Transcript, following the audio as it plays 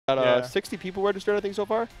Got 60 people registered, I think, so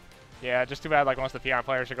far. Yeah, just too bad. Like most of the PR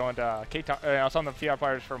players are going to Qatar. Some of the PR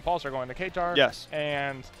players from Pulse are going to Qatar. Yes.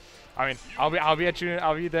 And I mean, I'll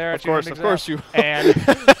be there. Of course you. And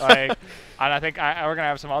like, and I think we're gonna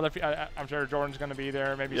have some other. I'm sure Jordan's gonna be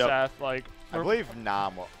there. Maybe Seth. Like, I believe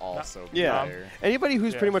Nam will also be there. Anybody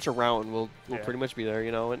who's pretty much around will pretty much be there,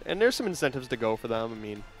 you know. And there's some incentives to go for them. I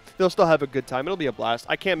mean, they'll still have a good time. It'll be a blast.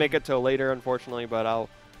 I can't make it till later, unfortunately, but I'll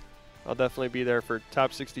definitely be there for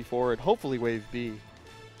top 64 and hopefully Wave B.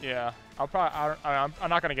 Yeah, I'll probably. I'm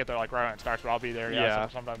not gonna get there like right when it starts, but I'll be there. Yeah,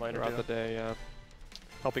 sometime later throughout the day. Yeah,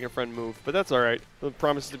 helping a friend move, but that's all right. It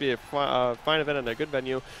promises to be a fine event and a good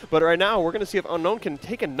venue. But right now, we're gonna see if Unknown can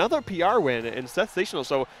take another PR win in SETHsational.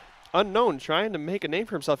 So, Unknown trying to make a name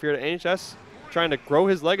for himself here at NHS, trying to grow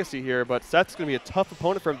his legacy here. But Seth's gonna be a tough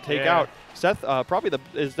opponent for him to take out. Seth probably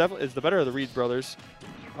is the better of the Reed brothers,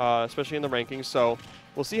 especially in the rankings. So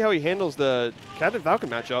we'll see how he handles the Captain Falcon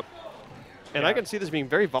matchup. And I can see this being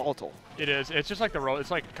very volatile. It is. It's just like the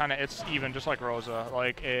it's like kind of it's even just like Rosa.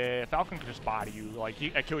 Like Falcon can just body you. Like he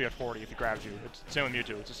kill you at 40 if he grabs you. It's the same with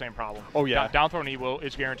Mewtwo. It's the same problem. Oh yeah. Down throw knee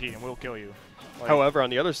is guaranteed and will kill you. Like, however, on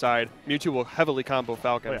the other side, Mewtwo will heavily combo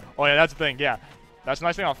Falcon. Oh yeah, that's the thing. Yeah, that's the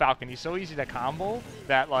nice thing on Falcon. He's so easy to combo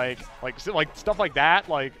that like stuff like that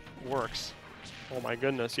works. Oh my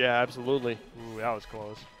goodness, yeah, absolutely. Ooh, that was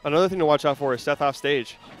close. Another thing to watch out for is Seth off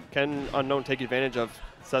stage. Can Unknown take advantage of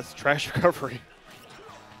Seth's trash recovery?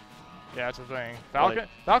 Yeah, that's the thing.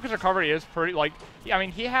 Falcon's recovery is pretty, I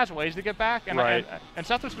mean, he has ways to get back, and and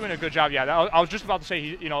Seth was doing a good job. Yeah, I was just about to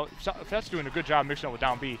say, Seth's doing a good job mixing it with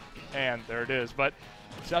down B, and there it is. But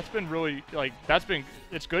Seth's been really,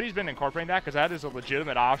 it's good he's been incorporating that, because that is a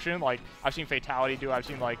legitimate option. Like, I've seen Fatality do it. I've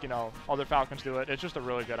seen, other Falcons do it. It's just a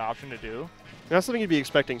really good option to do. That's something you'd be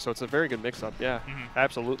expecting, so it's a very good mix-up. Yeah,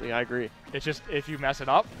 absolutely, I agree. It's just if you mess it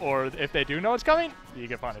up, or if they do know it's coming, you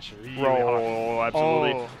get punished. Oh,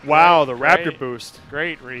 absolutely. Oh, wow, the Raptor boost.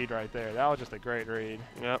 Great read right there. That was just a great read.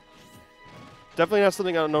 Yep. Definitely not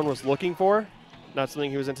something Unknown was looking for. Not something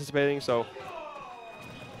he was anticipating, so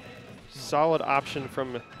solid option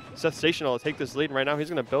from SETHsational to take this lead. And right now, he's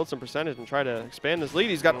going to build some percentage and try to expand his lead.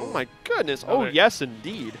 He's got, oh my goodness. Oh, yes,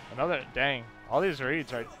 indeed. Dang. All these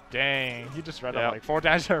reads are, dang. He just read them like 4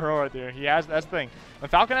 times in a row right there. That's the thing. When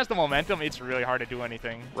Falcon has the momentum, it's really hard to do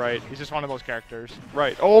anything. Right. He's just one of those characters.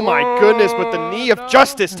 Right. Oh my goodness, but the knee of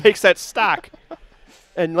justice takes that stock.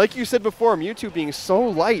 And like you said before, Mewtwo being so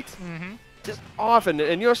light. Just off, and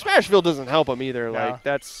Smashville doesn't help him either. Yeah. Like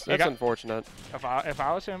that's unfortunate. If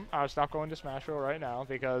I was him, I would stop going to Smashville right now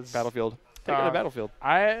because Battlefield. Take it to Battlefield.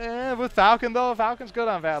 With Falcon though, Falcon's good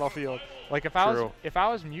on Battlefield. Like if I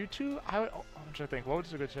was Mewtwo, I would. I'm trying to think. What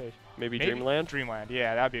was a good choice? Maybe Dreamland. Dreamland.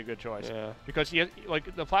 Yeah, that'd be a good choice. Yeah. Because he has,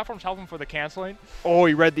 the platforms help him for the canceling. Oh,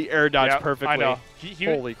 he read the air dodge perfectly. I know.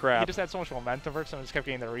 Holy crap! He just had so much momentum for it, so he just kept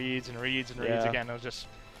getting the reads and reads and reads again. It was just.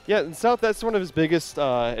 Yeah, and South, that's one of his biggest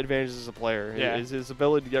advantages as a player, is his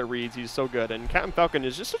ability to get reads. He's so good. And Captain Falcon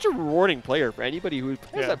is just such a rewarding player for anybody who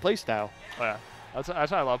plays that play style. Yeah. That's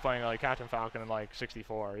why I love playing Captain Falcon in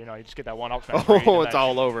 64. You just get that one up. Oh, it's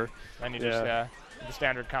all over. And you just, the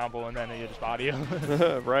standard combo, and then you just body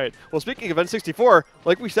him. Right. Well, speaking of N64,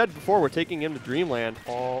 like we said before, we're taking him to Dreamland.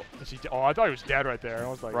 Oh, I thought he was dead right there. I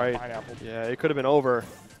was like, pineapple. Yeah, it could have been over.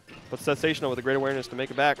 But SETHsational with a great awareness to make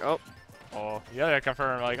it back. Oh, yeah, that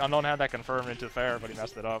confirmed. Unknown had that confirmed into fair, but he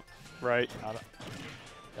messed it up. Right.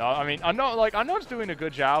 I mean, Unknown's doing a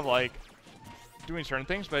good job, doing certain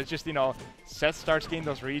things, but it's just, Seth starts getting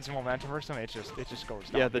those reads and momentum for him. It just goes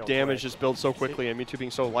down. Yeah, the damage just builds so quickly, and Mewtwo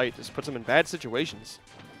being so light just puts him in bad situations.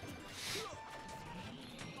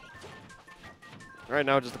 Right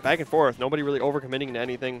now, just a back and forth. Nobody really overcommitting to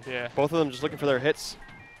anything. Yeah. Both of them just looking for their hits.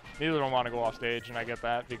 Neither of them want to go off stage, and I get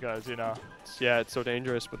that because, Yeah, it's so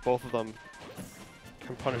dangerous, but both of them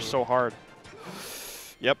can punish so hard.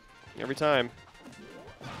 Yep, every time.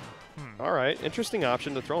 All right, interesting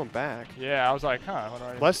option to throw him back. Yeah, I was like, huh.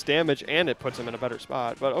 Less damage, and it puts him in a better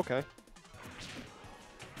spot, but okay.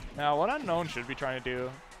 Now, what Unknown should be trying to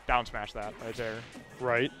do, down smash that right there.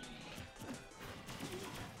 Right.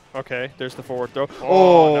 Okay, there's the forward throw.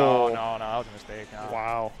 Oh, no, that was a mistake. No.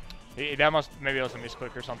 Wow. Maybe it was a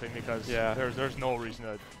misclick or something because there's no reason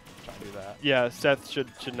to try to do that. Yeah, Seth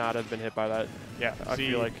should not have been hit by that. Yeah, I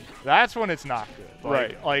feel like that's when it's not good.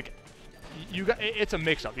 Right. It's a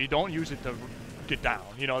mix-up. You don't use it to get down.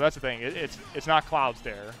 That's the thing. It's not clouds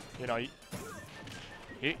there. I don't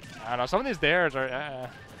know. Some of these dares are.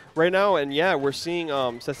 Right now, and yeah, we're seeing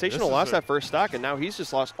SETHsational lost that first stock, and now he's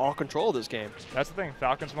just lost all control of this game. That's the thing.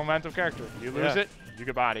 Falcon's a momentum character. You lose it, you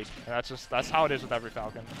get bodied. And that's how it is with every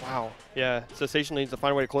Falcon. Wow. Yeah, SETHsational needs to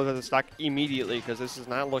find a way to close out the stock immediately because this is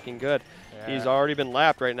not looking good. Yeah. He's already been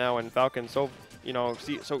lapped right now, and Falcon so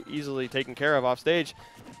easily taken care of off stage.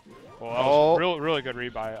 Well, that was really good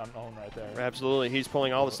read by Unknown right there. Absolutely. He's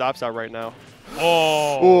pulling all the stops out right now.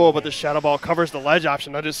 Oh, but the Shadow Ball covers the ledge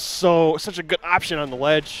option. That is such a good option on the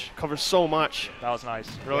ledge. Covers so much. That was nice.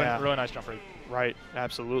 Really nice jump read. Right.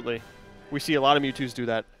 Absolutely. We see a lot of Mewtwo's do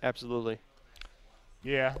that. Absolutely.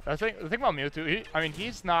 Yeah. The thing about Mewtwo,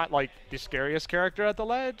 he's not like the scariest character at the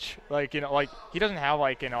ledge. Like, he doesn't have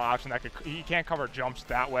like, option that he can't cover jumps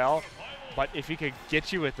that well. But if he could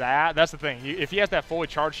get you with that, that's the thing. If he has that fully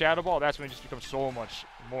charged Shadow Ball, that's when he just becomes so much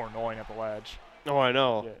more annoying at the ledge. Oh, I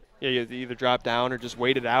know. Yeah, you have to either drop down or just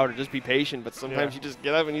wait it out or just be patient. But sometimes you just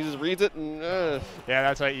get up and he just reads it. And, yeah,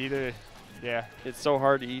 that's how either. Yeah. It's so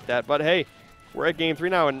hard to eat that. But, hey, we're at Game 3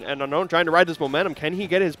 now, and Unknown trying to ride this momentum. Can he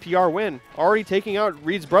get his PR win? Already taking out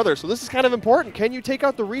Reed's brother. So this is kind of important. Can you take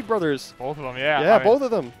out the Reed brothers? Both of them, yeah. Yeah, both of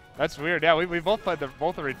them. That's weird. Yeah, we both played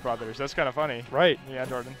both the Reed brothers. That's kind of funny. Right. Yeah,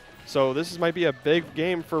 Jordan. So this might be a big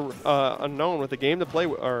game for Unknown with a game to play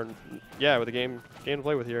with, with a game to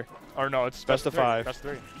play with here. Or no, it's best of 5. Best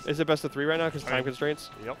of 3. Is it best of 3 right now because time constraints?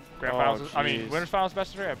 Yep. Grand finals. Winners finals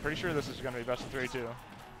best of 3. I'm pretty sure this is going to be best of 3 too.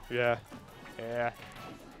 Yeah. Yeah.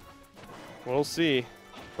 We'll see.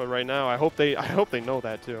 But right now, I hope they know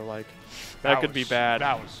that too. Like that could be bad.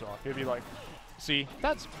 That would suck. It'd be like. See,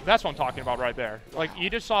 that's what I'm talking about right there. Like you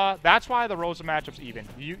just saw, that's why the rows of matchups even.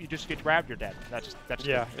 You just get grabbed, you're dead. That's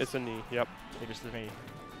yeah, it's a knee. Yep. It just a knee.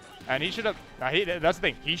 And he should have. That's the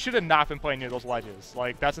thing. He should have not been playing near those ledges.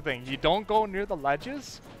 Like that's the thing. You don't go near the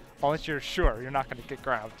ledges unless you're sure you're not going to get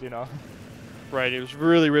grabbed. Right. It was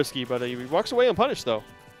really risky, but he walks away unpunished though.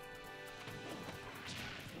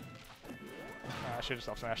 I should have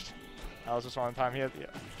self-smashed. That was just one time he had. Yeah.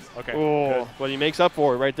 Okay. Oh, but he makes up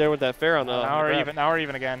for it right there with that fair on the. Now we're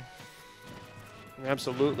even again.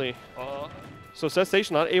 Absolutely. So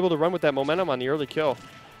SETHsational not able to run with that momentum on the early kill.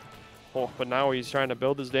 Oh, but now he's trying to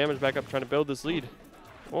build his damage back up, trying to build this lead.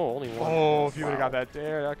 Oh, only one. Oh, if you would have got that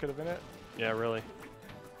there, that could have been it. Yeah, really.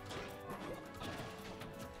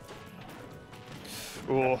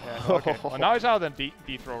 Oh. Yeah, okay. Well, now he's out of the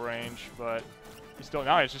deep throw range, but.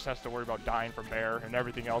 Now he just has to worry about dying from Bear and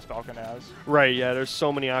everything else Falcon has. Right, yeah, there's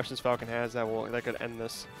so many options Falcon has that could end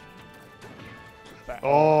this.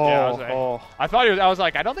 Yeah, I thought I was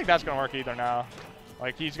like, I don't think that's gonna work either now.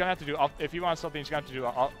 Like he's gonna have to do if he wants something, he's gonna have to do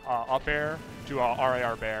a up air to a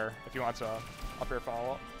RAR Bear if he wants a up air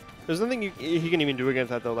follow up. There's nothing he can even do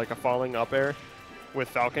against that though, like a falling up air with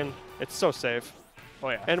Falcon. It's so safe. Oh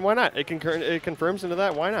yeah. And why not? It confirms into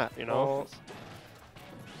that. Why not?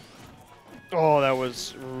 Oh, that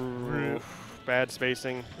was bad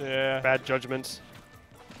spacing. Yeah. Bad judgments.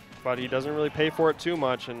 But he doesn't really pay for it too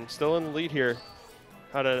much, and still in the lead here.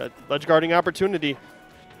 Had a ledge guarding opportunity.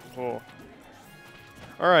 Oh.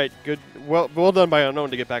 All right, good. Well done by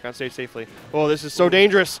Unknown to get back on stage safely. Oh, this is so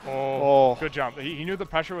dangerous. Oh. Good jump. He knew the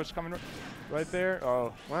pressure was coming right there.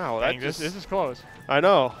 Oh. Wow. Dang, this is close. I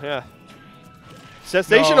know. Yeah.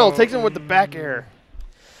 SETHsational takes him with the back air.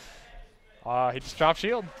 He just dropped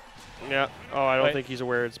shield. Yeah. Oh, I don't think he's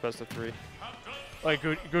aware it's best of 3. Like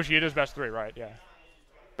Gooshi, it is best 3, right? Yeah.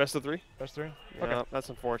 Best of 3? Best 3. Yeah, okay. That's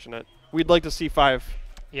unfortunate. We'd like to see 5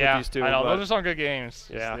 with these two. I know. Those are some good games.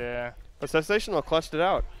 Yeah. Yeah. But SETHsational clutched it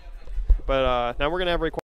out. But now we're gonna have